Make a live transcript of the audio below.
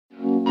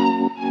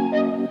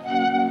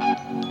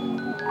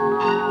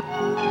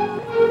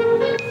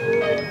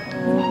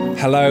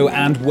Hello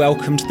and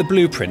welcome to The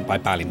Blueprint by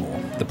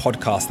Ballymore, the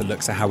podcast that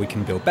looks at how we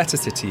can build better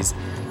cities,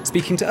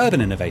 speaking to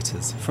urban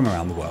innovators from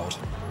around the world.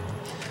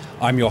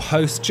 I'm your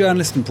host,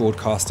 journalist and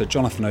broadcaster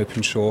Jonathan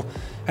Openshaw,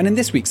 and in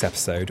this week's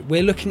episode,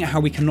 we're looking at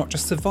how we can not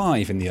just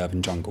survive in the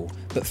urban jungle,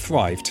 but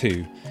thrive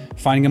too,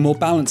 finding a more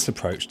balanced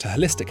approach to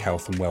holistic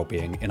health and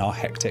well-being in our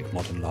hectic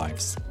modern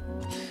lives.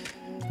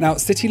 Now,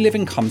 city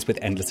living comes with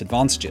endless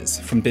advantages,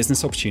 from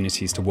business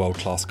opportunities to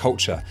world-class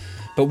culture,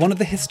 but one of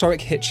the historic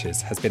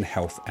hitches has been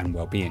health and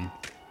well-being.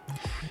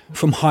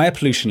 From higher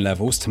pollution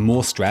levels to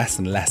more stress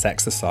and less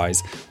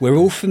exercise, we're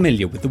all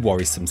familiar with the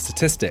worrisome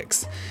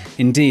statistics.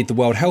 Indeed, the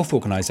World Health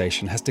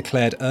Organization has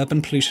declared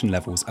urban pollution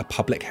levels a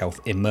public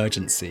health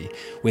emergency,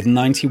 with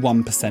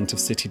 91% of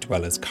city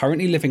dwellers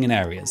currently living in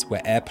areas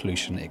where air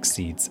pollution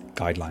exceeds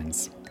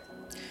guidelines.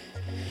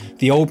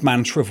 The old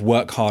mantra of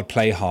work hard,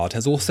 play hard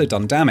has also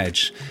done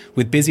damage,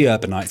 with busy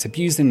urbanites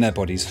abusing their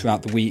bodies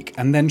throughout the week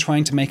and then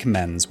trying to make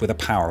amends with a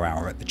power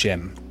hour at the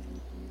gym.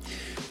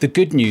 The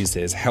good news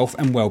is health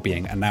and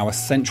well-being are now a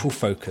central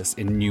focus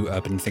in new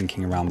urban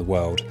thinking around the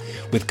world,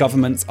 with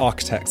governments,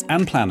 architects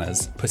and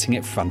planners putting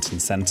it front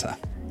and centre.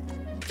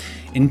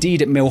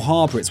 Indeed, at Mill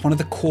Harbour, it's one of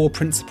the core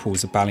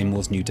principles of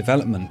Ballymore's new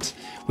development,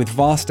 with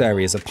vast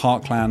areas of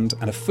parkland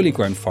and a fully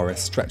grown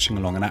forest stretching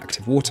along an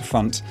active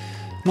waterfront,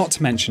 not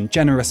to mention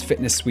generous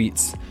fitness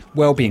suites,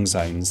 wellbeing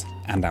zones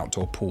and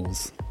outdoor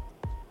pools.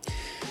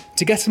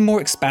 To get a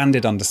more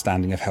expanded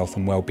understanding of health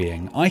and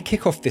well-being, I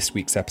kick off this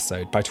week's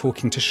episode by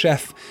talking to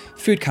chef,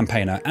 food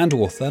campaigner and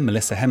author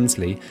Melissa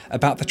Hemsley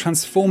about the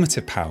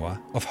transformative power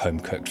of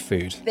home-cooked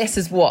food. This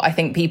is what I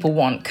think people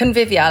want: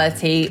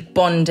 conviviality,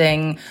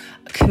 bonding,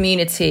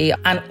 community,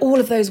 and all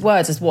of those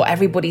words is what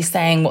everybody's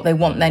saying what they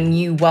want their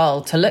new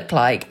world to look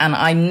like. And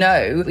I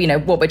know,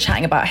 what we're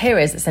chatting about here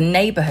is it's a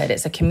neighbourhood,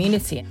 it's a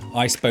community.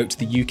 I spoke to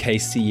the UK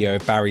CEO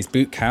of Barry's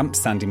Bootcamp,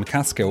 Sandy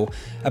McCaskill,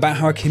 about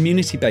how a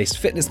community-based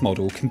fitness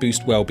model can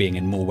boost well-being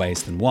in more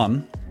ways than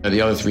one.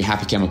 The other three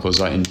happy chemicals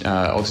like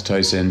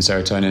oxytocin,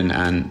 serotonin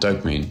and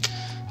dopamine,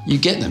 you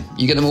get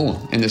them all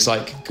in this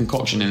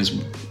concoction in this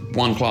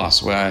one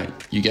class where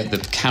you get the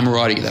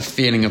camaraderie, you get that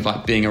feeling of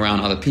being around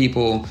other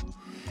people.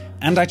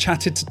 And I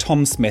chatted to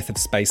Tom Smith of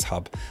Space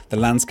Hub, the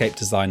landscape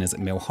designers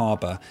at Mill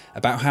Harbour,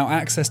 about how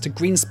access to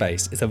green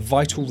space is a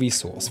vital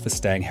resource for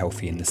staying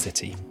healthy in the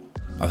city.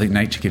 I think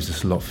nature gives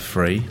us a lot for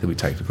free that we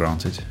take for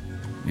granted,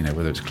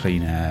 whether it's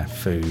clean air,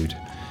 food,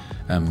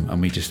 and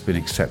we've just been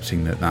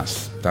accepting that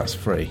that's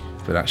free.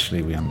 But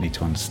actually we need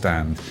to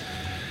understand,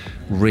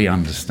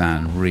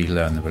 re-understand,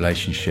 relearn the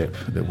relationship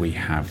that we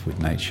have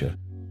with nature.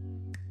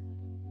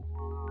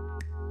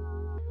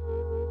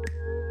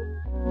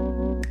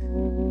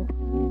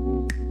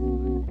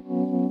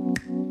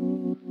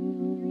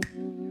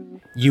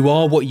 You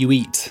are what you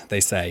eat, they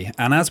say,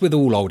 and as with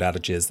all old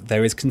adages,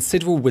 there is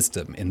considerable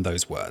wisdom in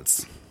those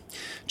words.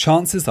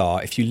 Chances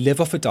are, if you live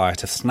off a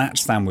diet of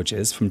snatch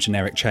sandwiches from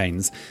generic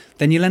chains,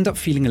 then you'll end up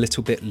feeling a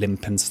little bit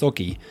limp and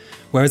soggy,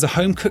 whereas a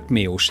home-cooked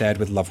meal shared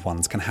with loved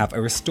ones can have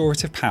a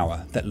restorative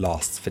power that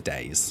lasts for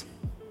days.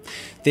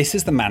 This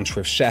is the mantra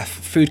of chef,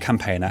 food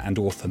campaigner and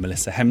author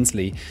Melissa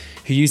Hemsley,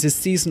 who uses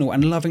seasonal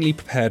and lovingly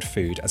prepared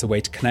food as a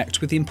way to connect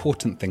with the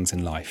important things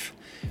in life: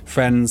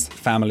 friends,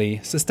 family,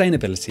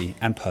 sustainability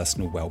and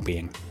personal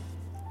well-being.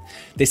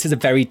 This is a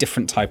very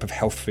different type of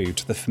health food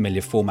to the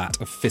familiar format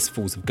of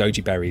fistfuls of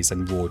goji berries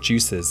and raw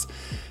juices,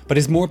 but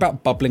is more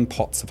about bubbling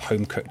pots of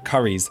home-cooked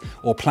curries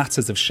or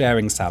platters of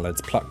sharing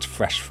salads plucked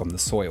fresh from the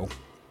soil.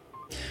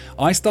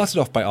 I started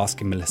off by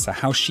asking Melissa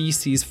how she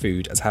sees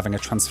food as having a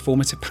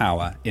transformative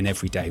power in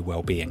everyday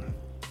well-being.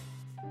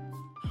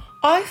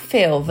 I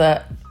feel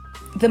that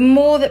the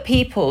more that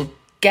people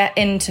get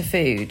into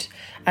food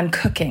and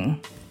cooking,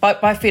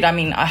 by food I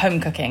mean home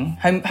cooking,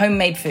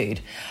 homemade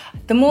food,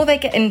 the more they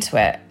get into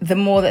it, the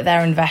more that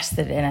they're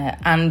invested in it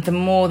and the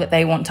more that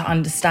they want to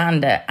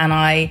understand it. And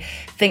I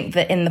think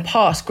that in the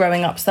past,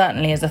 growing up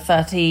certainly as a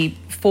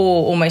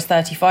 34, almost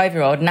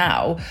 35-year-old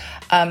now,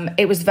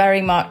 it was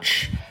very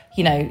much,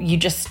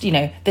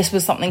 this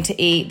was something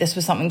to eat, this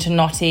was something to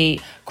not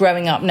eat.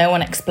 Growing up, no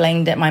one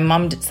explained it. My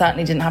mum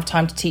certainly didn't have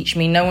time to teach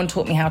me. No one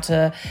taught me how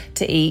to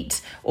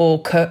eat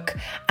or cook.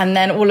 And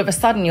then all of a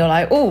sudden you're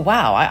like, oh,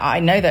 wow, I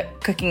know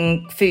that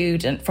cooking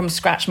food and from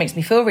scratch makes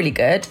me feel really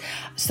good.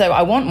 So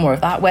I want more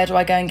of that. Where do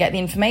I go and get the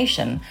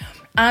information?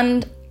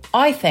 And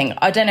I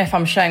don't know if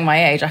I'm showing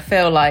my age. I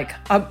feel like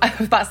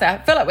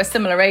we're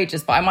similar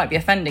ages, but I might be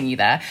offending you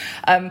there.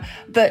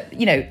 But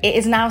it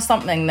is now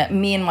something that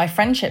me and my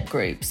friendship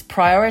groups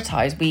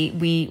prioritize.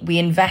 We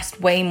invest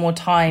way more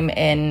time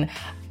in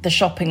the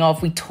shopping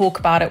of, we talk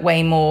about it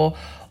way more.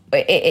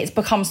 It's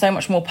become so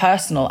much more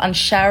personal and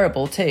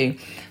shareable too.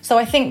 So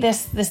I think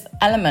this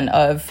element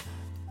of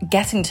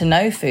getting to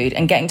know food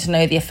and getting to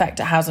know the effect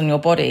it has on your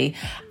body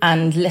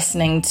and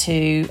listening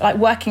to,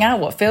 working out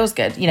what feels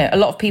good. A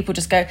lot of people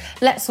just go,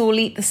 let's all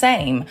eat the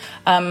same.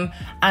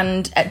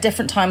 And at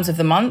different times of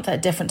the month,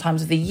 at different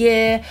times of the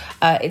year,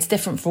 it's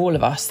different for all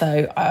of us.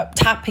 So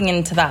tapping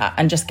into that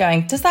and just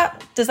going, is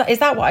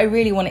that what I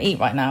really want to eat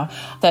right now?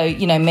 So,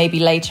 maybe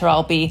later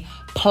I'll be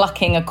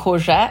plucking a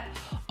courgette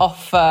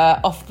off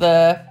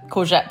the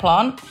courgette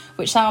plant,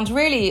 which sounds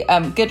really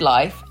good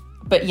life.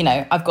 But, you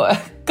know, I've got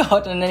a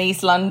garden in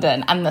East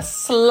London and the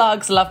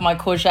slugs love my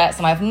courgettes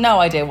and I have no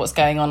idea what's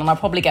going on, and I'll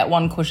probably get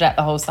one courgette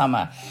the whole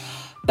summer.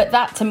 But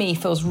that to me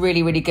feels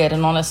really, really good.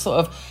 And on a sort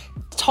of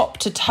tip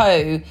to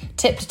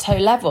toe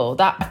level,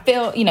 that I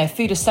feel, you know,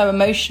 food is so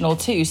emotional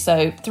too.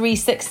 So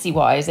 360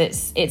 wise,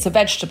 it's a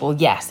vegetable.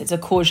 Yes, it's a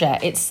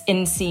courgette. It's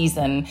in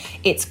season.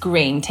 It's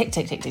green. Tick,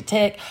 tick, tick, tick,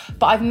 tick.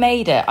 But I've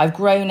made it. I've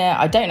grown it.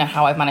 I don't know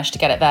how I've managed to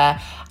get it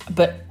there,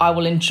 but I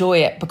will enjoy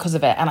it because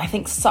of it. And I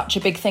think such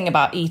a big thing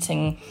about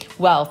eating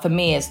well for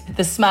me is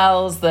the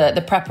smells,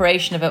 the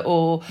preparation of it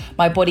all,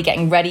 my body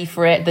getting ready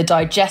for it, the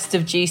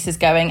digestive juices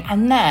going.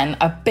 And then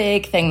a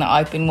big thing that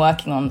I've been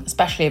working on,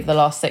 especially over the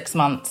last 6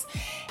 months,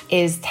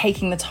 is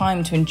taking the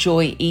time to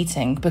enjoy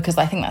eating, because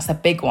I think that's a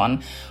big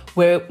one.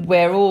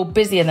 We're all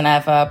busier than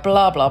ever,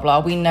 blah, blah,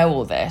 blah. We know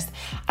all this.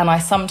 And I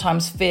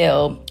sometimes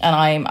feel, and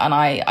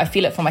I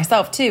feel it for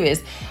myself too,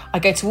 is I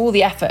go to all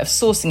the effort of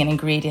sourcing an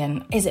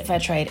ingredient. Is it fair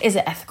trade? Is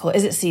it ethical?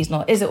 Is it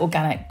seasonal? Is it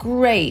organic?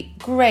 Great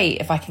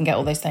if I can get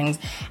all those things.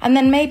 And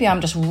then maybe I'm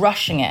just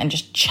rushing it and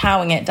just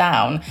chowing it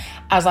down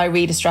as I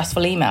read a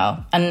stressful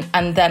email.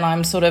 And then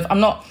I'm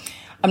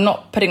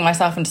not putting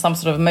myself into some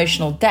sort of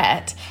emotional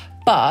debt,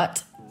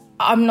 but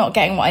I'm not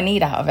getting what I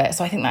need out of it.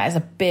 So I think that is a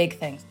big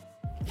thing.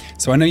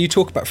 So I know you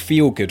talk about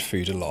feel-good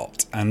food a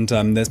lot, and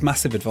there's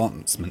massive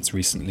advancements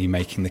recently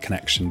making the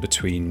connection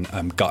between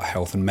gut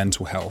health and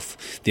mental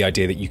health, the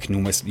idea that you can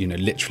almost, you know,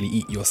 literally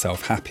eat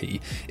yourself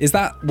happy. Is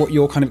that what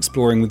you're kind of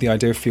exploring with the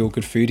idea of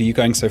feel-good food? Are you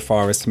going so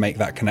far as to make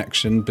that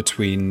connection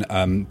between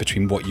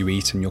what you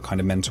eat and your kind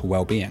of mental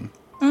well-being?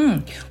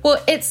 Well,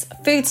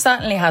 food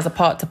certainly has a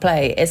part to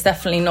play. It's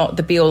definitely not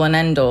the be-all and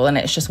end-all, and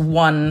it's just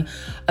one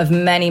of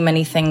many,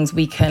 many things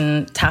we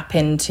can tap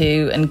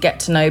into and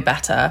get to know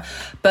better.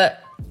 But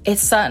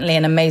it's certainly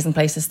an amazing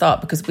place to start,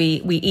 because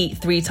we eat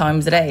 3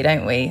 times a day,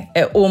 don't we?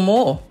 Or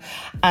more.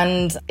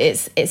 And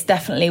it's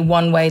definitely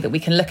one way that we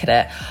can look at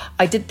it.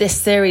 I did this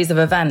series of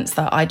events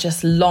that I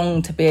just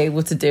long to be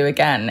able to do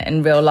again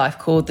in real life,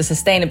 called the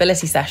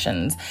Sustainability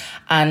Sessions.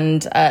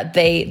 And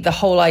the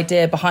whole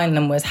idea behind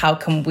them was, how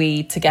can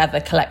we together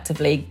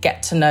collectively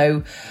get to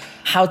know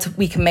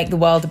we can make the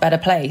world a better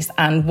place.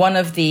 And one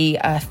of the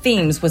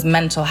themes was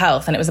mental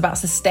health, and it was about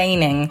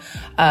sustaining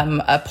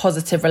a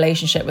positive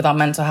relationship with our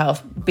mental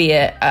health, be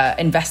it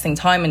investing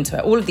time into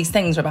it. All of these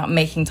things are about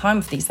making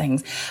time for these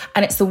things,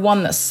 and it's the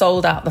one that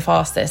sold out the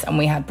fastest. And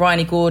we had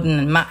Bryony Gordon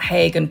and Matt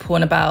Haig and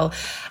Paula Bell.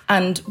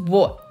 And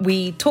what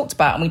we talked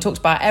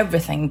about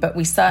everything, but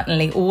we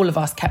certainly, all of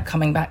us, kept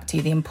coming back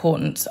to the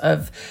importance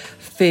of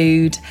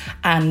food,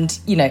 and,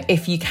 you know,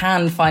 if you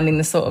can, finding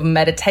the sort of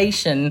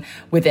meditation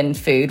within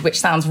food, which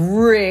sounds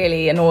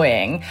really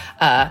annoying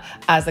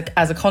as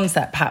a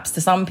concept perhaps to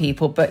some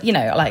people, but, you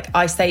know, like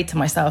I say to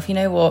myself, you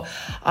know what,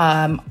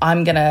 I'm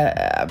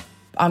gonna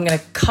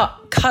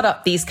cut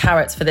up these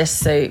carrots for this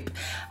soup,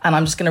 and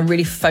I'm just going to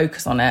really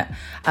focus on it.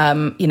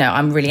 You know,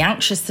 I'm really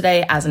anxious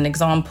today, as an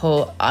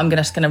example. I'm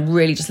just going to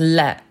really just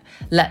let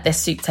this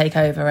soup take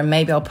over, and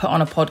maybe I'll put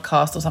on a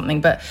podcast or something.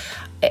 But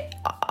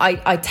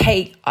I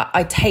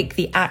take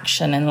the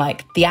action, and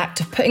like the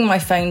act of putting my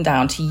phone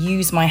down to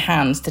use my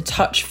hands to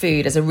touch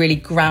food as a really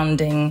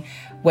grounding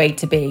way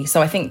to be.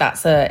 So I think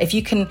that's if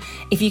you can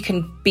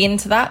be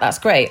into that, that's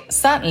great.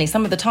 Certainly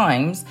some of the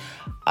times,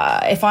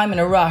 if I'm in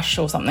a rush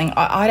or something,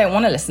 I don't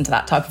want to listen to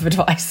that type of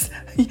advice.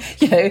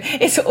 You know,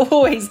 it's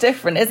always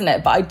different, isn't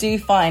it? But I do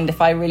find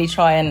if I really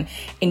try and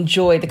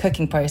enjoy the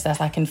cooking process,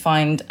 I can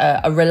find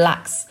a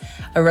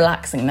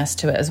relaxingness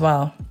to it as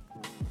well.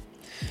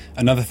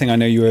 Another thing I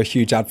know you're a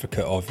huge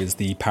advocate of is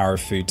the power of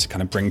food to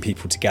kind of bring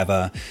people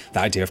together, the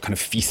idea of kind of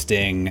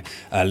feasting,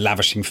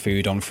 lavishing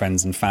food on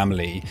friends and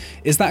family.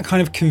 Is that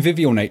kind of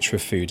convivial nature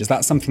of food? Is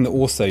that something that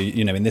also,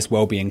 you know, in this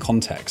well-being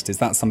context, is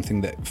that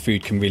something that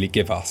food can really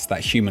give us,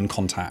 that human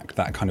contact,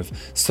 that kind of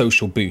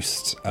social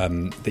boost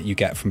that you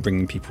get from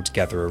bringing people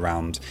together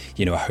around,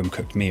 you know, a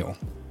home-cooked meal?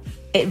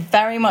 It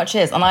very much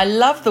is. And I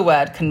love the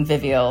word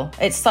convivial.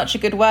 It's such a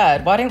good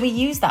word. Why don't we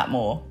use that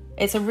more?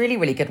 It's a really,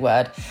 really good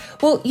word.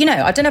 Well, you know,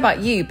 I don't know about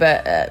you,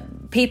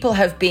 but people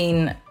have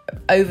been,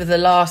 over the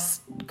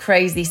last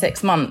crazy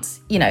 6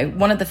 months, you know,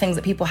 one of the things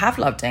that people have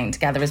loved doing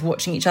together is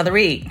watching each other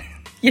eat,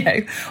 you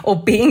know, or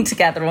being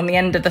together on the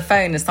end of the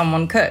phone as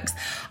someone cooks.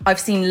 I've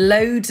seen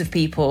loads of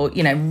people,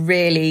 you know,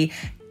 really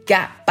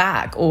get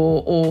back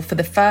or for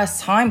the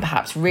first time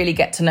perhaps really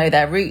get to know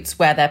their roots,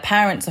 where their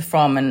parents are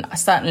from. And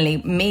certainly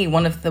me,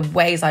 one of the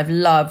ways I've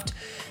loved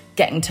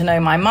getting to know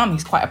my mum,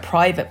 who's quite a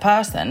private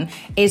person,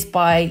 is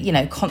by, you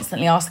know,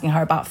 constantly asking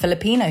her about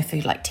Filipino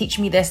food, like, teach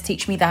me this,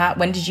 teach me that,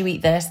 when did you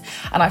eat this?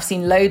 And I've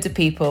seen loads of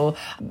people,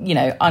 you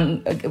know,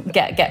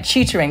 get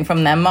tutoring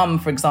from their mum,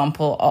 for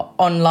example,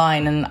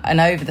 online and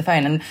over the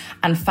phone,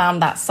 and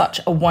found that such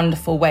a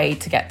wonderful way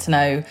to get to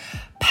know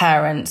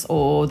parents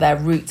or their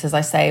roots, as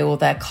I say, or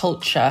their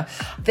culture.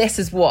 This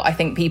is what I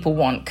think people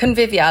want: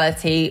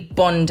 conviviality,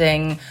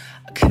 bonding,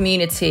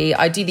 community.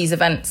 I do these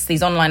events,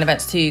 these online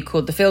events too,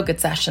 called the Feel Good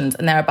Sessions,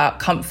 and they're about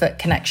comfort,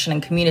 connection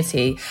and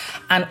community.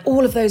 And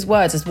all of those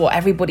words is what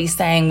everybody's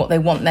saying, what they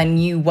want their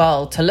new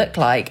world to look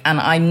like. And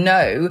I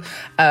know,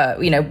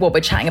 what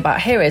we're chatting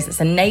about here is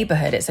it's a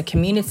neighborhood, it's a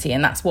community,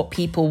 and that's what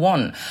people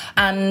want.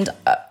 And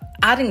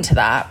adding to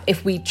that,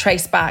 if we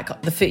trace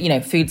back the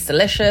food, food's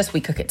delicious,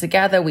 we cook it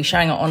together, we're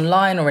sharing it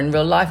online or in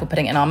real life, we're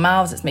putting it in our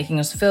mouths, it's making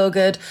us feel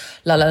good,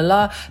 la la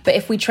la. But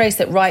if we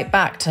trace it right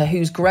back to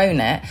who's grown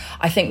it,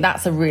 I think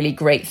that's a really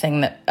great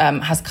thing that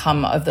has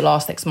come over the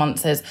last 6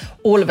 months, is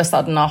all of a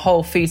sudden our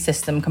whole food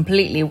system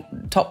completely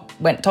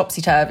went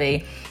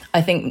topsy-turvy.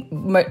 I think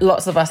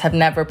lots of us have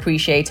never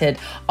appreciated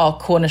our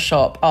corner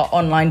shop, our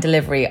online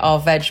delivery, our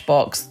veg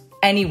box,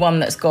 anyone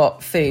that's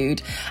got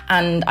food.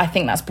 And I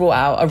think that's brought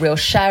out a real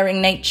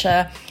sharing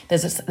nature.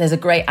 There's a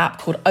great app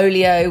called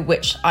Olio,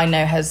 which I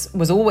know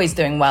was always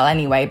doing well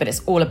anyway, but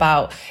it's all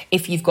about,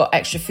 if you've got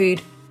extra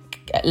food,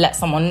 let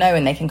someone know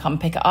and they can come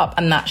pick it up.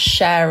 And that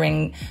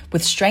sharing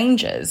with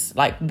strangers,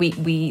 like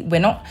we're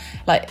not,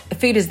 like,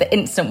 food is the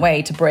instant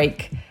way to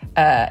break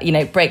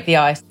the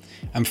ice.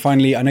 And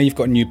finally, I know you've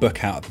got a new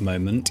book out at the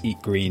moment,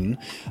 Eat Green.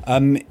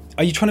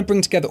 Are you trying to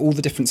bring together all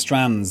the different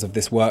strands of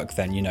this work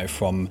then,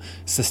 from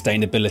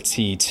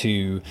sustainability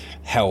to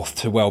health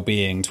to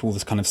well-being to all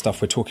this kind of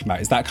stuff we're talking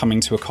about? Is that coming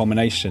to a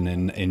culmination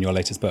in your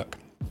latest book?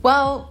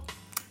 Well,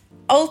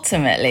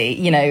 ultimately,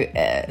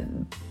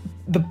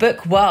 the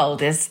book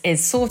world is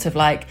sort of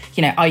like,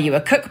 are you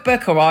a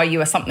cookbook or are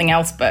you a something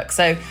else book?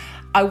 So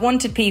I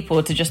wanted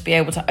people to just be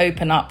able to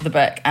open up the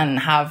book and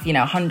have,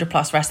 100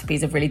 plus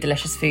recipes of really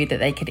delicious food that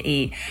they could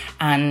eat.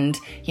 And,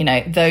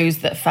 those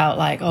that felt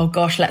like, oh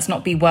gosh, let's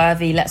not be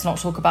worthy. Let's not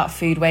talk about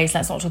food waste.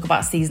 Let's not talk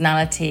about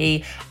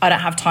seasonality. I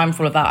don't have time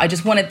for all of that. I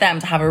just wanted them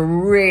to have a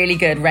really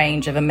good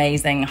range of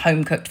amazing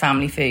home cooked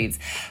family foods.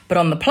 But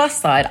on the plus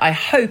side, I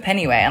hope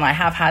anyway, and I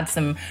have had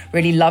some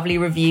really lovely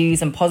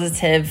reviews and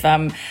positive,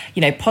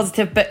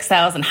 positive book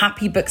sales and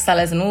happy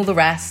booksellers and all the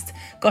rest.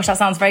 Gosh, that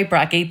sounds very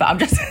braggy, but I'm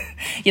just,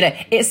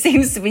 it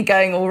seems to be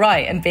going all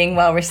right and being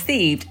well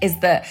received, is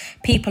that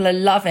people are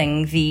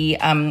loving the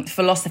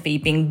philosophy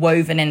being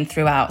woven in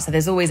throughout. So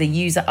there's always a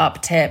user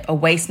up tip, a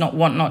waste not,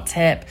 want not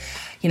tip.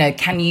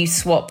 Can you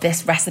swap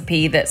this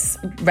recipe that's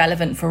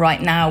relevant for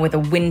right now with a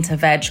winter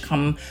veg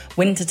come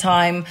winter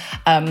time?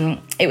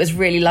 It was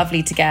really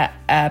lovely to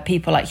get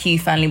people like Hugh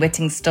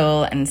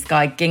Fearnley-Whittingstall and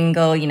Skye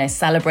Gingle,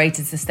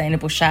 celebrated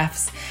sustainable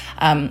chefs,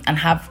 and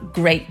have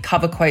great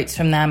cover quotes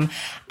from them.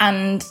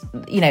 And,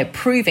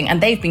 proving,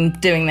 and they've been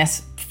doing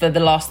this for the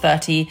last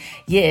 30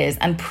 years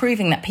and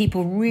proving that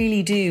people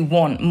really do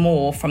want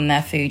more from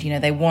their food.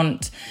 They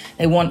want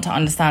to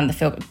understand the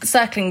feel.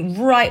 Circling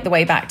right the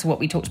way back to what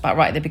we talked about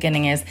right at the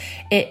beginning, is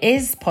it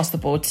is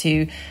possible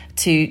to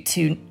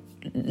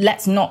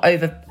let's not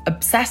over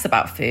obsess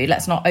about food,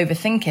 let's not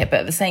overthink it,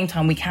 but at the same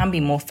time we can be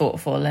more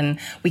thoughtful and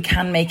we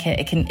can make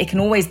it can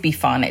always be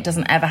fun. It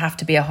doesn't ever have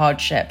to be a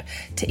hardship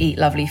to eat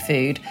lovely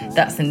food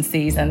that's in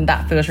season,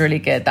 that feels really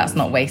good, that's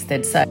not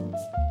wasted. So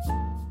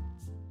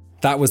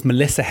that was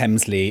Melissa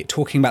Hemsley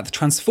talking about the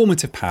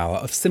transformative power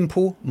of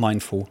simple,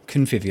 mindful,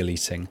 convivial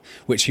eating,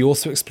 which she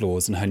also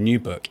explores in her new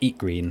book, Eat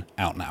Green,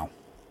 out now.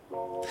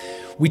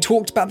 We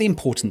talked about the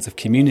importance of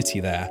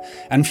community there,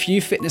 and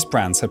few fitness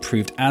brands have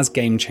proved as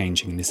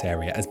game-changing in this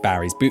area as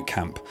Barry's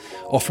Bootcamp,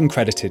 often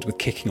credited with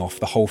kicking off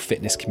the whole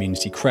fitness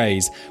community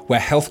craze, where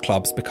health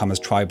clubs become as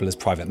tribal as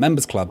private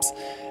members clubs,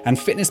 and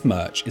fitness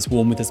merch is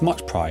worn with as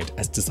much pride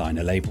as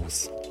designer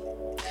labels.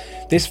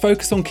 This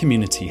focus on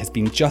community has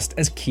been just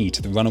as key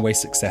to the runaway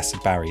success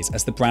of Barry's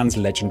as the brand's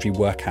legendary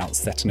workouts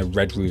set in a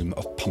red room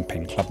of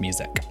pumping club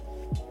music.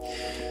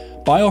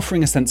 By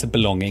offering a sense of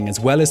belonging as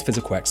well as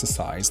physical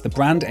exercise, the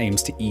brand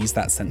aims to ease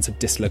that sense of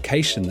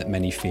dislocation that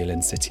many feel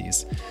in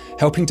cities,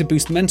 helping to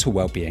boost mental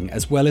well-being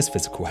as well as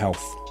physical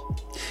health.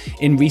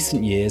 In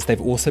recent years,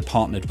 they've also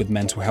partnered with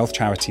mental health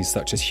charities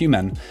such as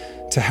Human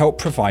to help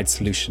provide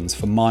solutions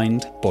for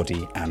mind,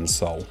 body and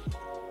soul.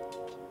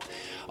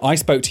 I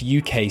spoke to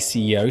UK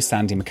CEO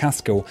Sandy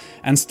McCaskill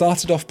and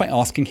started off by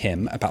asking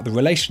him about the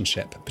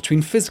relationship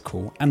between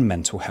physical and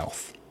mental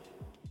health.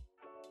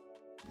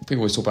 People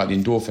always talk about the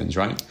endorphins,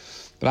 right?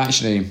 But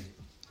actually,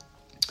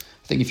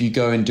 I think if you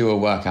go and do a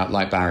workout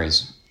like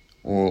Barry's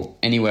or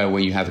anywhere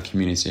where you have a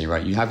community,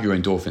 right, you have your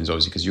endorphins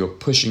obviously because you're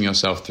pushing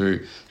yourself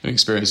through an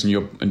experience, and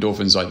your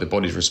endorphins like the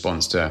body's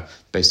response to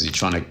basically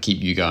trying to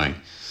keep you going.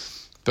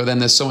 But then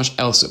there's so much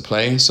else at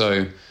play.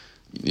 So,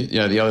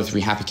 the other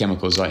three happy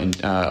chemicals like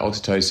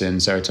oxytocin,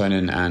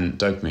 serotonin, and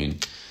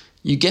dopamine,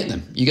 you get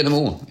them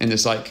all in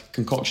this like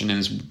concoction in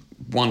this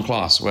one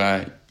class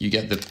where you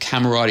get the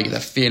camaraderie, you get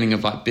that feeling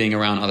of like being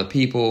around other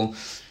people,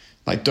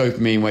 like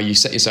dopamine where you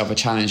set yourself a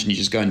challenge and you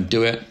just go and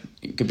do it.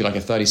 It could be like a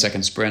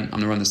 30-second sprint. I'm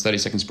gonna run this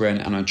 30-second sprint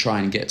and I'm gonna try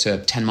and get to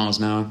 10 miles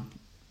an hour,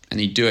 and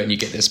you do it and you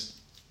get this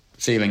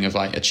feeling of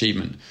like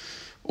achievement.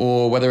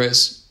 Or whether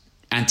it's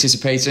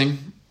anticipating,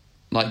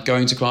 like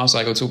going to class,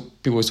 like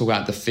people always talk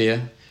about the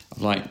fear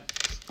of like,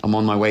 I'm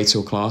on my way to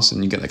a class,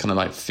 and you get that kind of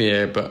like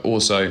fear, but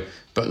also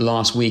but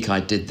last week I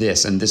did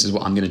this, and this is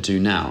what I'm going to do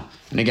now.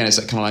 And again, it's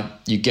like kind of like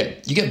you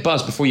get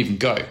buzz before you even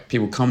go.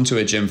 People come to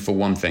a gym for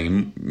one thing,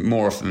 and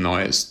more often than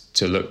not, it's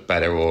to look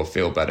better or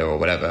feel better or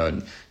whatever.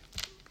 And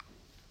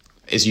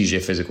it's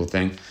usually a physical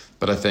thing,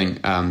 but I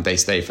think they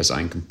stay for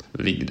something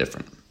completely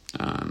different,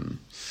 and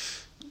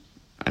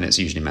it's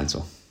usually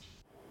mental.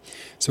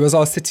 So as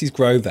our cities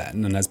grow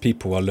then, and as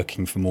people are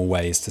looking for more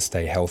ways to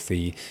stay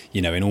healthy,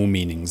 in all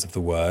meanings of the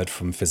word,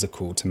 from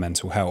physical to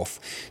mental health,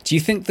 do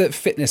you think that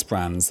fitness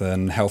brands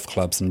and health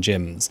clubs and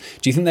gyms,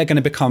 do you think they're going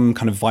to become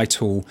kind of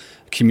vital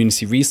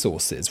community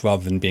resources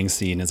rather than being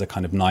seen as a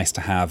kind of nice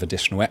to have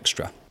additional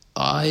extra?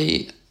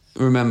 I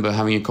remember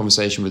having a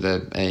conversation with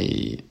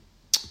a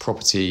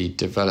property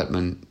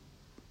development,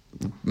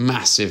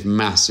 massive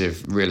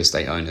real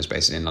estate owners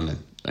basically in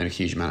London, own a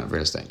huge amount of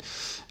real estate.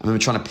 I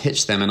remember trying to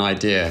pitch them an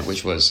idea,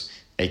 which was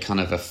a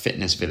kind of a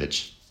fitness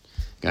village.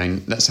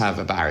 Going, let's have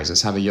a Barry's,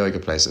 let's have a yoga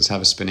place, let's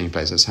have a spinning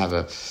place, let's have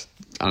a,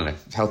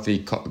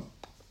 healthy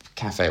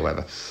cafe or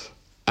whatever.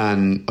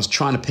 And I was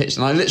trying to pitch,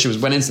 and I literally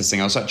went into this thing.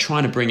 I was like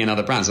trying to bring in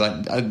other brands.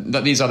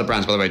 These other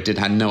brands, by the way,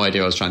 had no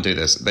idea I was trying to do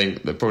this. They're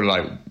probably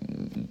like,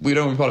 we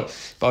don't want to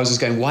product. But I was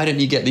just going, why don't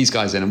you get these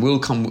guys in, and we'll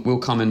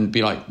come and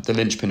be like the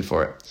linchpin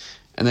for it.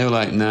 And they were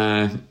like,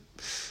 no.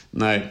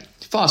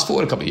 Fast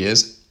forward a couple of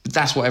years,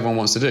 that's what everyone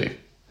wants to do.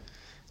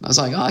 I was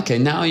like, okay,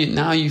 now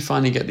you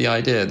finally get the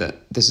idea that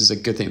this is a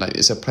good thing. Like,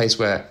 it's a place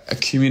where a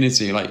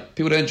community, like,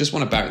 people don't just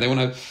want a Barry. They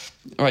want to,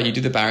 all right, you do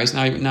the Barry's.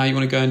 Now you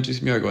want to go and do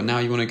some yoga. Or now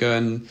you want to go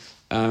and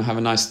have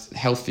a nice,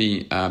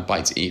 healthy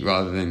bite to eat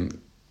rather than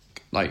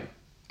like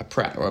a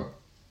prep or a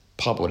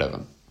pub or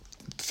whatever.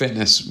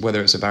 Fitness,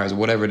 whether it's a Barry's or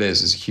whatever it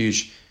is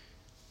huge.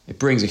 It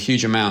brings a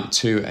huge amount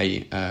to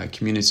a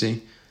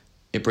community.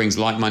 It brings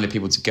like-minded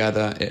people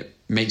together. It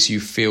makes you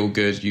feel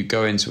good. You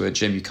go into a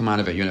gym, you come out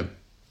of it, you're in a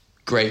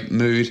great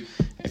mood.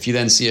 If you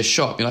then see a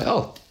shop, you're like,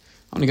 oh,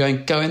 I'm gonna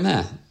go in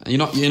there. And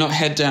you're not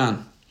head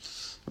down,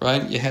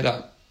 right? You're head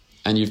up,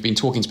 and you've been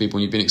talking to people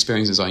and you've been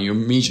experiencing something. You're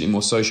immediately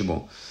more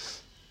sociable.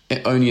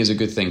 It only is a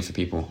good thing for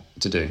people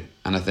to do,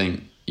 and I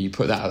think you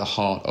put that at the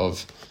heart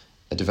of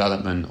a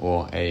development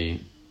or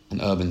an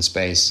urban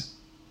space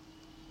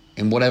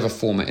in whatever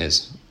form it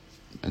is.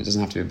 And it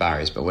doesn't have to be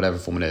Barry's, but whatever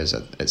form it is,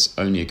 it's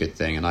only a good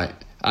thing. And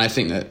I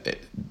think that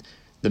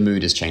the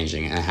mood is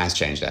changing, and it has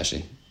changed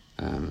actually.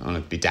 I want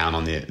to be down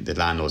on the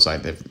landlords.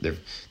 Like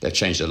they've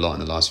changed a lot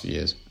in the last few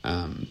years,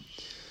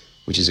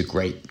 which is a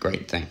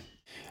great thing.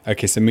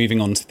 Okay, so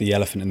moving on to the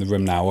elephant in the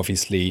room now.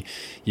 Obviously,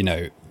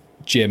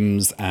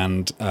 gyms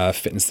and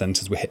fitness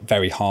centres were hit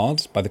very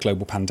hard by the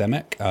global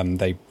pandemic.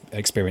 They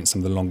experienced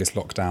some of the longest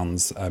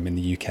lockdowns in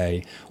the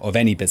UK of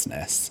any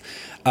business.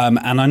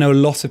 And I know a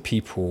lot of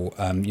people,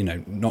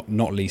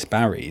 not least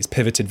Barry's,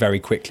 pivoted very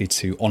quickly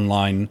to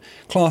online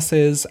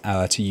classes,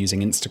 to using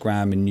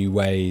Instagram in new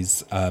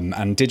ways.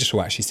 And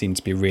digital actually seemed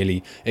to be a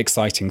really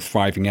exciting,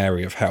 thriving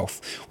area of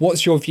health.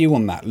 What's your view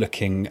on that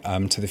looking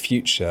to the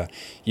future?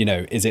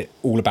 Is it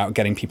all about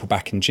getting people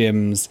back in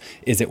gyms?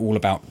 Is it all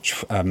about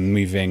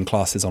moving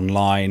classes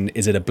online?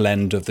 Is it a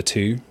blend of the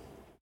two?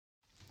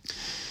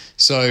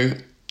 So,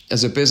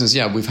 as a business,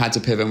 we've had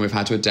to pivot and we've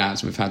had to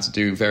adapt and we've had to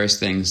do various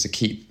things to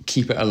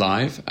keep it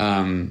alive.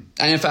 And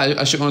in fact,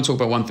 I should want to talk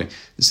about one thing.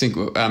 This thing,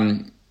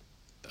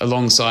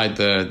 alongside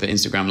the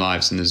Instagram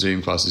lives and the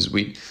Zoom classes,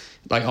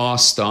 our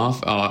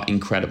staff are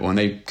incredible, and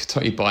they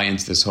totally buy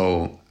into this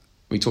whole.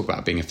 We talk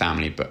about being a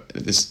family, but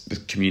this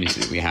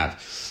community that we have,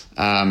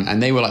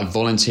 and they were like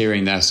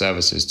volunteering their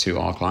services to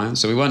our clients.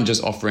 So we weren't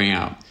just offering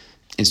out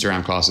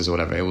Instagram classes or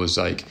whatever. It was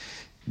like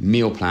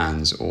meal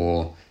plans,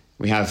 or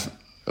we have.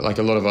 Like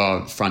a lot of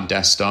our front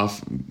desk staff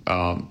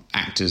are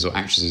actors or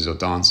actresses or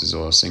dancers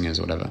or singers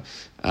or whatever,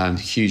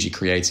 hugely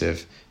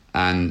creative.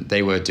 And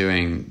they were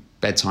doing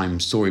bedtime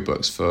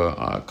storybooks for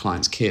our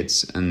clients'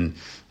 kids, and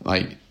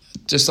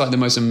just the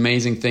most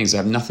amazing things that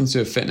have nothing to do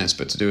with fitness,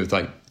 but to do with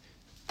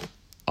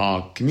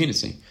our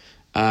community.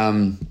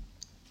 And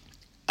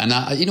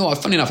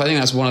funny enough, I think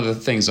that's one of the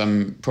things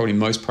I'm probably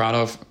most proud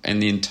of in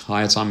the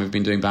entire time we've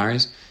been doing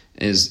Barry's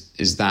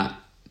is that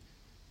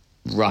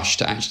rush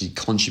to actually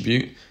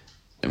contribute.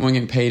 They weren't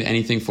getting paid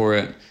anything for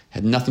it.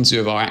 Had nothing to do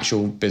with our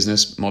actual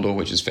business model,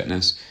 which is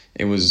fitness.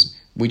 It was,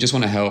 we just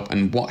want to help.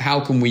 And how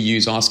can we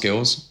use our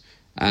skills?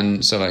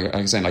 And so like I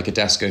was saying, like a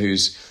desker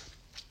who's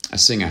a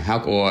singer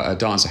or a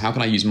dancer, how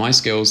can I use my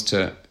skills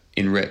to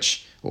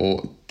enrich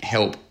or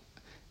help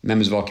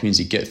members of our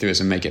community get through this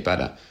and make it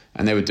better?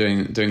 And they were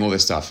doing all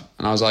this stuff.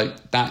 And I was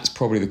like, that's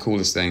probably the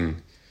coolest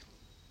thing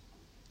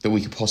that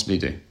we could possibly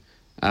do.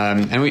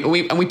 And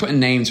we put a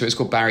name to it. It's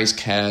called Barry's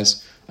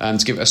Cares. To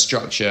give it a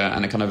structure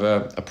and a kind of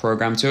a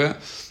program to it.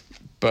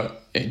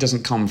 But it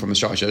doesn't come from a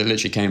structure. It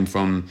literally came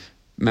from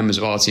members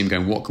of our team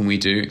going, what can we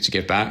do to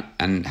give back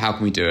and how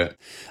can we do it?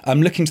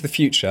 Looking to the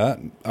future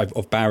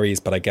of Barry's,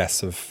 but I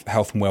guess of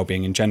health and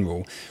wellbeing in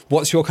general,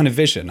 what's your kind of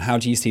vision? How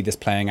do you see this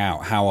playing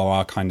out? How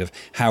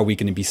are we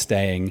going to be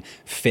staying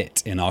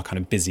fit in our kind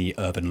of busy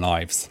urban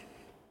lives?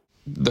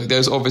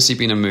 There's obviously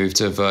been a move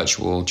to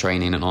virtual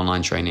training and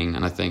online training.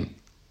 And I think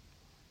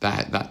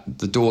that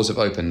the doors have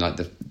opened,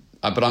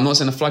 But I'm not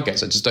saying the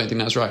floodgates. I just don't think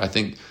that's right. I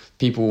think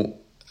people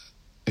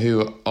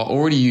who are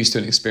already used to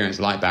an experience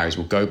like Barry's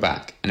will go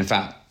back. And in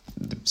fact,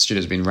 the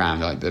studios have been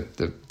rammed, like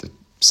the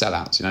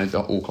sellouts, you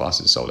know, all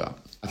classes sold out.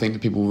 I think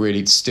that people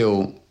really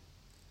still,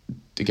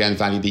 again,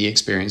 value the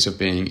experience of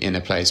being in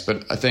a place.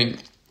 But I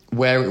think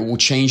where it will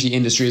change the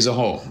industry as a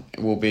whole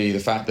will be the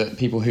fact that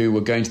people who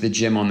were going to the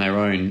gym on their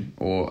own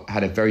or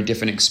had a very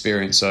different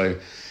experience, so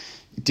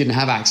didn't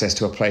have access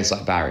to a place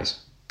like Barry's,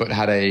 but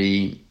had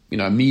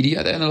there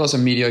are lots of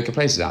mediocre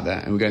places out there,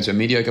 and we're going to a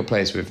mediocre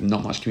place with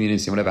not much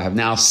community and whatever, have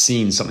now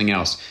seen something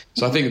else.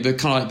 So I think the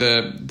kind of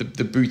like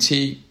the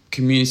boutique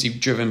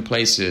community-driven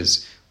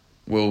places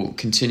will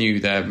continue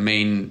their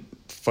main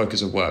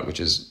focus of work, which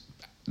is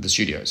the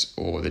studios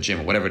or the gym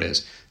or whatever it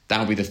is. That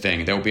will be the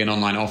thing. There will be an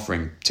online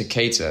offering to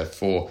cater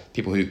for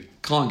people who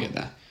can't get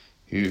there,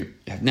 who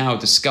have now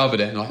discovered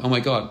it and like, oh my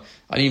God,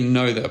 I didn't even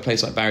know that a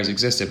place like Barry's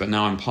existed, but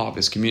now I'm part of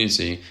this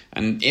community.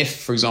 And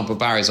if, for example,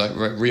 Barry's like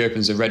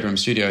reopens the Red Room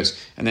Studios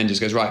and then just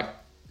goes, right,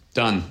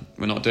 done,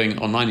 we're not doing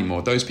it online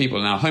anymore, those people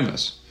are now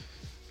homeless,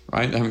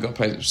 right? They haven't got a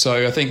place.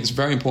 So I think it's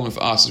very important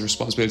for us as a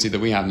responsibility that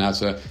we have now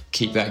to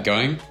keep that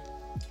going,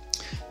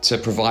 to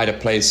provide a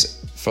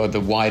place for the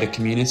wider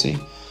community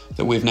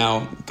that we've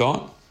now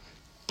got.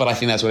 But I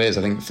think that's what it is.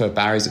 I think for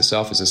Barry's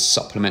itself, it's a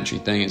supplementary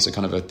thing. It's a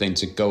kind of a thing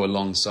to go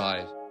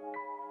alongside.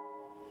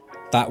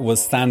 That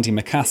was Sandy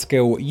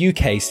McCaskill,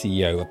 UK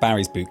CEO of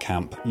Barry's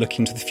Bootcamp,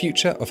 looking to the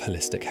future of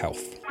holistic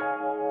health.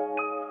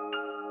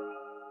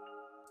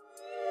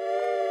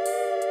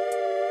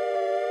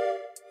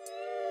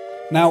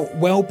 Now,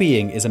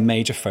 well-being is a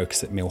major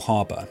focus at Mill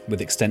Harbour,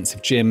 with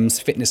extensive gyms,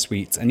 fitness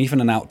suites and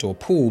even an outdoor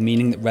pool,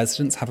 meaning that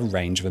residents have a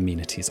range of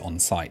amenities on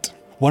site.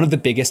 One of the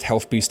biggest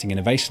health-boosting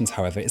innovations,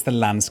 however, is the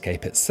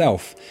landscape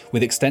itself,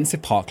 with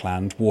extensive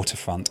parkland,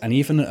 waterfront and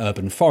even an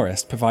urban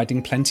forest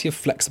providing plenty of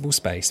flexible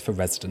space for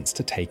residents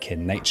to take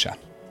in nature.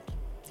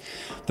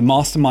 The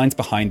masterminds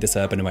behind this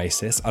urban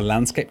oasis are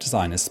landscape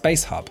designers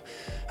Space Hub,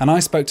 and I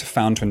spoke to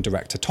founder and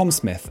director Tom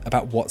Smith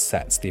about what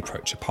sets the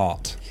approach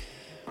apart.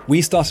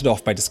 We started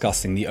off by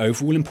discussing the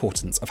overall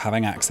importance of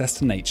having access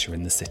to nature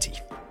in the city.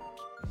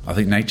 I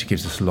think nature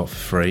gives us a lot for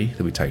free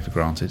that we take for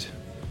granted.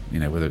 You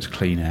know, whether it's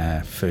clean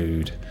air,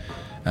 food,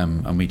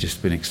 and we've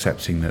just been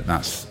accepting that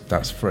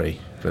that's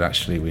free. But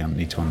actually we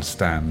need to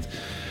understand,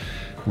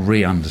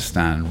 relearn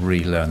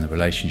the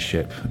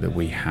relationship that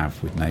we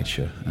have with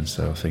nature. And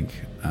so I think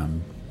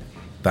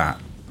that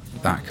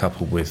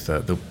coupled with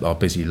our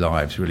busy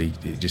lives really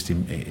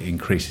it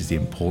increases the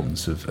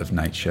importance of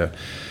nature.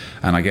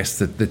 And I guess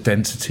the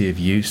density of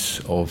use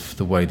of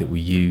the way that we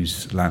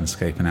use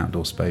landscape and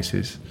outdoor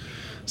spaces,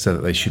 so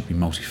that they should be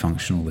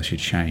multifunctional, they should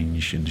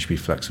change and they should be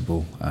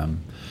flexible. And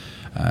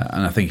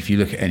I think if you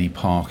look at any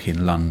park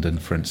in London,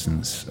 for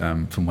instance,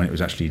 from when it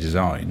was actually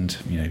designed,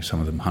 you know, some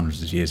of them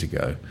hundreds of years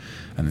ago,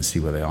 and then see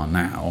where they are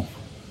now,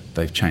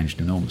 they've changed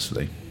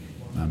enormously.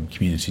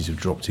 Communities have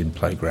dropped in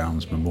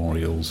playgrounds,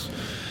 memorials,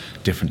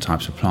 different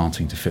types of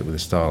planting to fit with the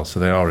style. So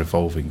they are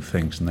evolving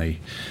things, and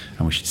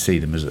we should see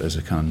them as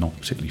a kind of not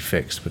particularly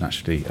fixed, but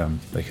actually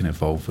they can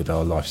evolve with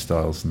our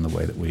lifestyles and the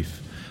way that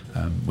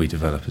we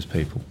develop as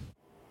people.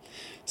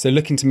 So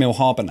looking to Mill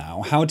Harbour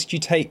now, how did you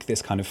take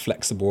this kind of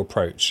flexible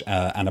approach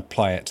and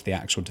apply it to the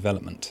actual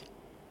development?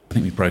 I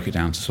think we broke it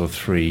down to sort of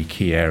three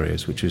key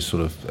areas, which is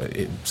sort of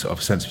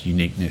a sense of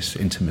uniqueness,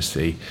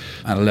 intimacy,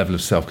 and a level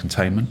of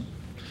self-containment.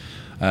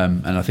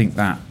 And I think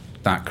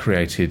that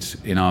created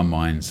in our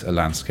minds a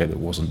landscape that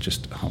wasn't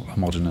just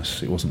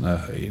homogenous. It wasn't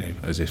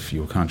as if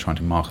you were kind of trying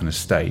to mark an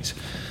estate,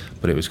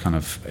 but it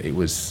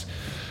was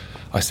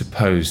I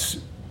suppose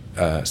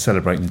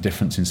celebrating the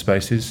difference in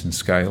spaces and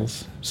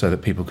scales, so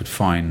that people could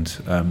find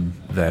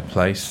their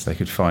place. They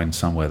could find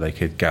somewhere they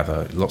could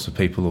gather lots of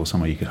people, or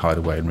somewhere you could hide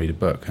away and read a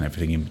book, and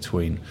everything in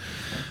between.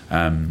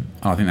 And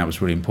I think that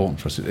was really important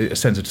for us. A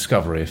sense of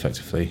discovery,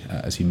 effectively,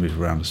 as you move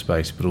around a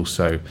space, but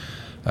also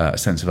a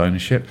sense of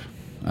ownership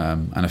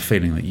and a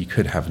feeling that you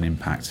could have an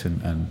impact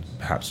and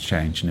perhaps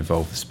change and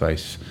evolve the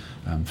space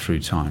through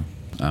time.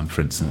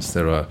 For instance,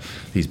 there are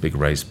these big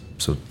raised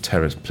sort of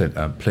terrace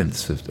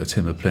plinths,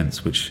 timber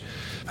plinths, which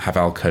have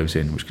alcoves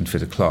in, which can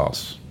fit a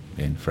class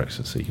in, for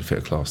example. So you can fit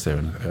a class there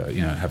and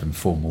have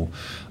informal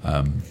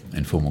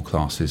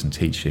classes and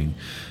teaching.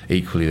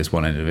 Equally, there's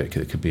one end of it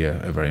that could be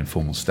a very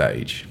informal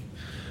stage.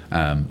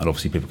 And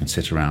obviously people can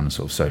sit around and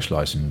sort of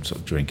socialise and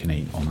sort of drink and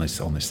eat on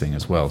this thing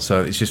as well.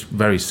 So it's just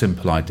very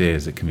simple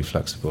ideas that can be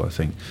flexible, I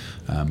think,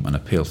 and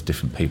appeal to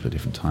different people at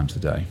different times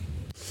of the day.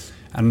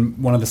 And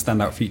one of the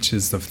standout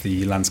features of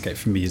the landscape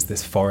for me is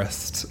this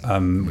forest,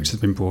 which has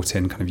been brought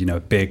in, kind of, a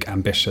big,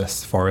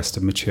 ambitious forest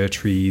of mature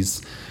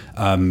trees,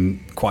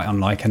 quite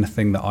unlike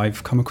anything that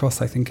I've come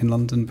across, I think, in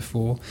London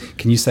before.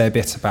 Can you say a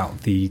bit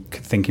about the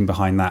thinking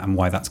behind that and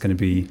why that's going to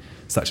be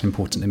such an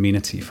important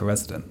amenity for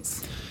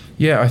residents?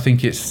 Yeah, I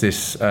think it's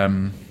this.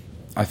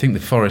 I think the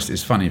forest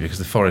is funny because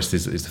the forest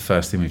is the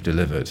first thing we've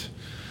delivered,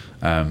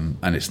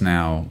 and it's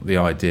now the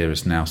idea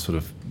is now sort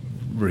of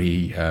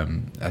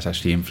has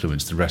actually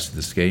influenced the rest of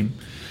the scheme.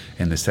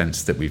 in the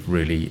sense that we've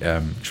really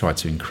tried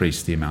to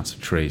increase the amount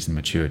of trees and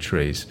mature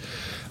trees.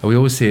 And we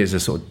always see it as a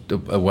sort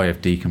of a way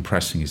of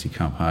decompressing as you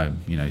come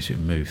home, as you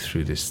move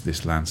through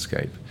this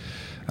landscape.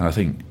 And I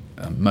think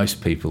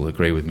most people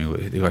agree with me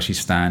who actually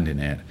stand in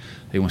it.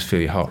 They almost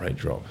feel your heart rate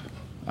drop,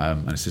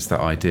 and it's just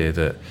that idea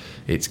that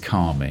it's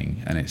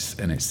calming, and it's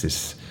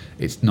this.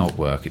 It's not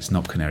work. It's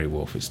not Canary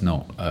Wharf. It's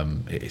not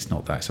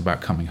that. It's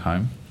about coming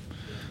home.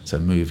 So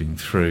moving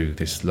through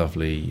this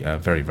lovely,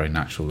 very, very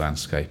natural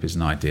landscape is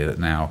an idea that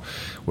now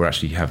we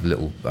actually have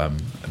little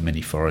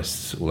mini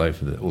forests all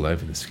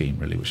over the scheme,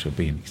 really, which are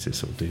beginning to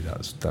sort of do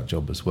that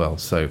job as well.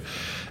 So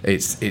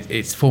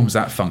it forms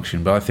that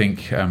function, but I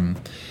think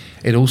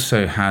it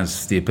also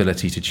has the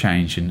ability to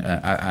change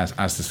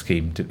as the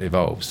scheme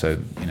evolves. So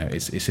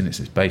it's in its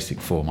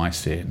basic form. I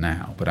see it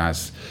now, but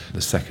as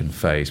the second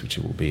phase, which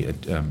it will be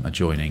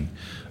adjoining,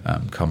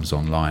 comes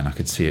online, I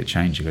could see it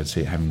changing. I could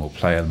see it having more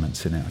play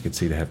elements in it. I could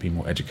see there having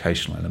more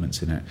educational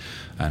elements in it,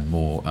 and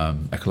more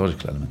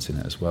ecological elements in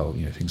it as well.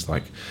 Things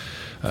like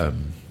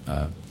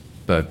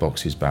bird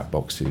boxes, bat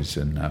boxes,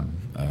 and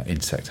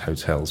insect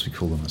hotels, we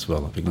call them as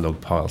well, a big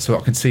log pile. So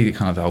I can see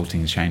the whole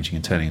thing changing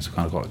and turning into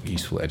kind of got a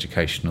useful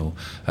educational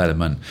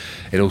element.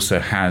 It also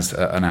has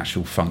an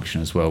actual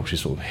function as well, which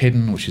is sort of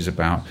hidden, which is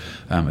about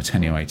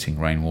attenuating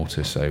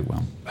rainwater. So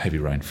when heavy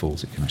rain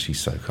falls, it can actually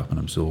soak up and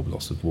absorb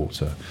lots of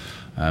water.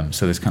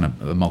 So there's kind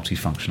of a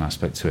multifunction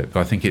aspect to it.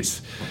 But I think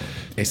it's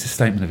a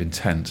statement of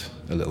intent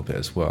a little bit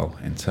as well,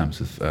 in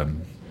terms of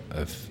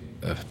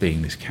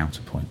being this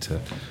counterpoint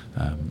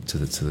to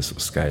the sort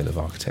of scale of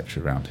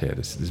architecture around here.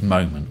 This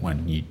moment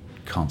when you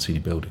can't see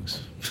any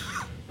buildings.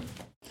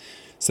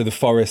 So the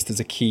forest is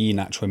a key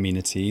natural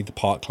amenity, the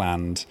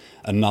parkland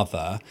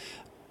another.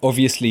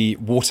 Obviously,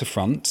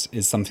 waterfront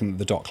is something that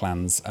the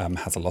Docklands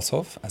has a lot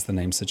of, as the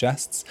name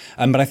suggests.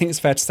 But I think it's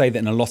fair to say that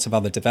in a lot of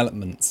other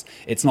developments,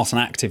 it's not an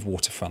active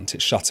waterfront.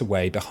 It's shut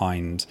away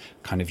behind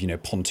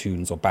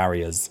pontoons or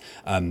barriers.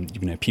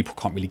 People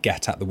can't really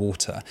get at the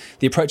water.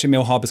 The approach at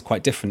Mill Harbour is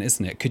quite different,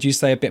 isn't it? Could you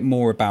say a bit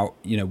more about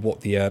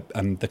what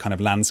the kind of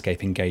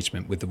landscape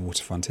engagement with the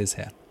waterfront is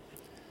here?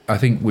 I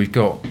think we've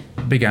got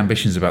big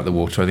ambitions about the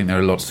water. I think there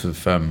are lots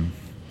of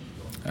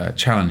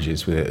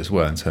challenges with it as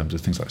well, in terms of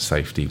things like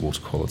safety,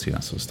 water quality,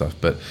 that sort of stuff.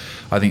 But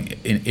I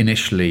think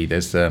initially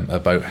there's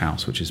a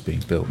boathouse which is being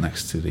built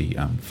next to the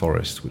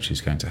forest, which is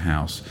going to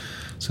house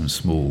some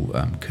small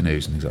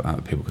canoes and things like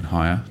that people can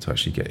hire to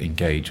actually get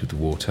engaged with the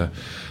water.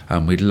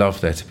 We'd love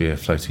there to be a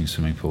floating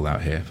swimming pool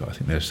out here, but I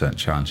think there are certain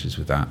challenges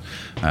with that.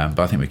 But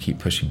I think we keep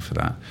pushing for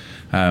that.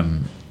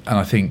 And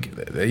I think,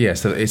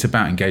 so it's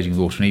about engaging with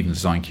water, and even the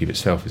Design Cube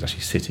itself is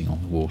actually sitting on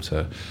the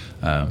water.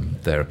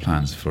 There are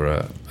plans for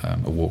a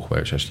walkway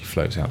which actually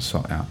floats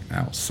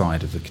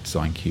outside of the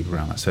Design Cube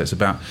around that. So it's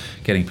about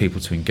getting people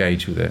to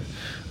engage with it,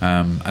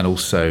 and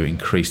also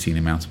increasing the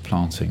amount of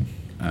planting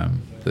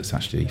that's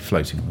actually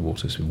floating on the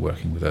water. So we're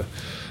working with a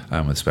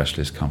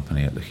specialist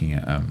company at looking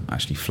at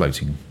actually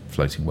floating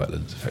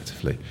wetlands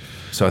effectively.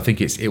 So I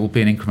think it will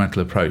be an incremental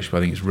approach, but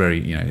I think it's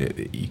very,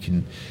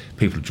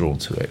 people are drawn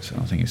to it.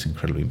 And I think it's an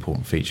incredibly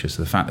important feature.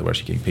 So the fact that we're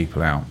actually getting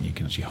people out, you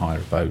can actually hire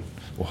a boat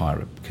or hire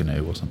a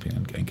canoe or something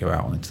and go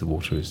out into the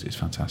water is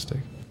fantastic.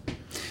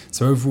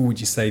 So overall, would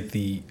you say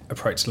the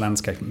approach to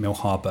landscape at Mill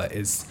Harbour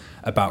is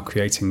about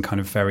creating kind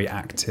of very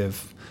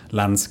active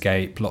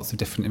landscape, lots of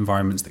different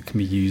environments that can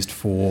be used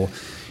for,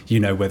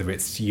 whether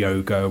it's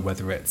yoga,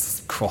 whether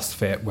it's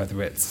CrossFit,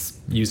 whether it's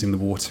using the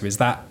water? Is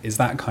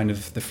that kind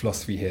of the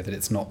philosophy here, that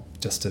it's not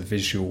just a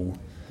visual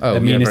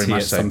amenity,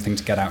 it's something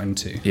to get out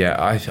into? Yeah,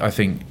 I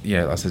think,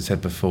 as I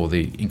said before,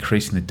 the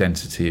increasing the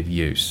density of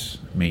use,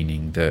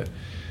 meaning that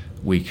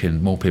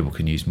more people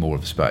can use more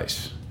of the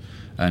space,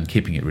 and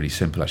keeping it really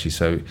simple actually.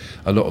 So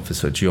a lot of the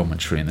sort of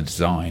geometry and the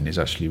design is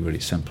actually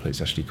really simple.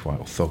 It's actually quite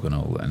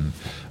orthogonal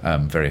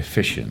and very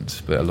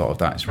efficient, but a lot of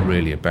that is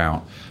really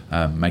about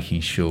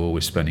making sure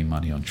we're spending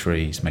money on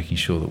trees, making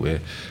sure that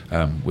we're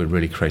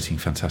really creating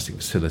fantastic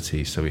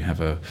facilities. So we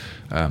have a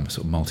sort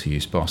of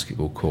multi-use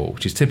basketball court,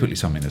 which is typically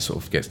something that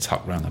sort of gets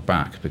tucked around the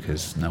back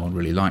because no one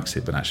really likes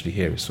it, but actually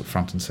here it's sort of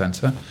front and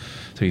centre.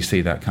 So you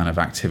see that kind of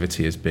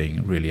activity as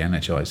being really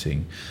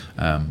energising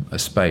a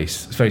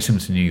space. It's very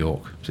similar to New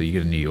York. So you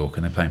go to New York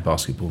and they're playing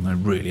basketball and they're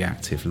really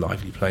active,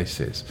 lively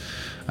places.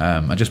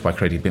 And just by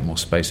creating a bit more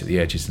space at the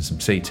edges and some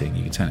seating,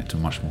 you can turn it to a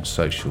much more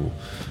social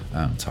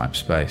type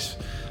space.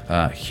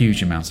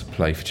 Huge amounts of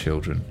play for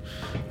children,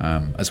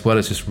 as well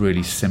as just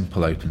really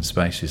simple open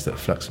spaces that are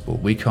flexible.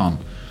 We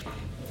can't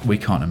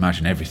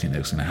imagine everything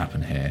that's going to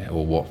happen here,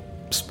 or what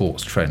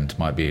sports trend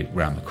might be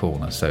around the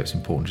corner. So it's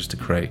important just to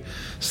create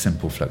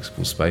simple,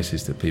 flexible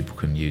spaces that people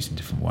can use in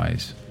different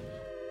ways.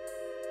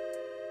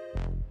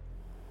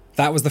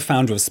 That was the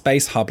founder of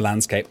Space Hub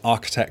Landscape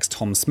Architects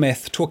Tom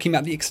Smith talking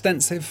about the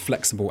extensive,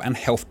 flexible and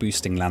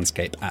health-boosting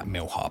landscape at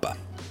Mill Harbour.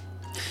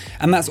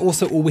 And that's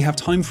also all we have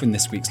time for in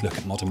this week's look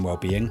at modern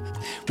wellbeing.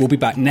 We'll be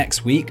back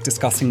next week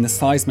discussing the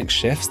seismic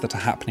shifts that are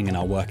happening in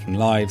our working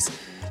lives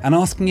and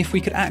asking if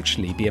we could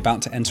actually be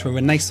about to enter a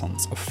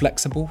renaissance of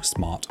flexible,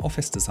 smart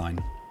office design.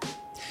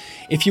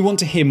 If you want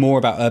to hear more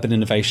about urban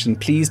innovation,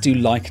 please do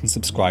like and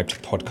subscribe to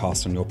the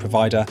podcast on your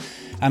provider.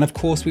 And of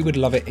course, we would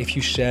love it if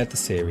you shared the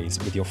series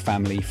with your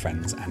family,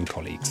 friends and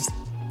colleagues.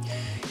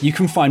 You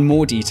can find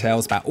more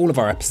details about all of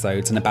our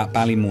episodes and about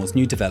Ballymore's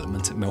new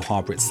development at Mill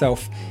Harbour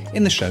itself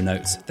in the show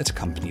notes that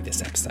accompany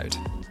this episode.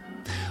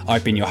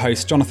 I've been your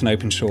host, Jonathan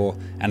Openshaw,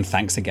 and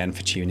thanks again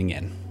for tuning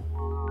in.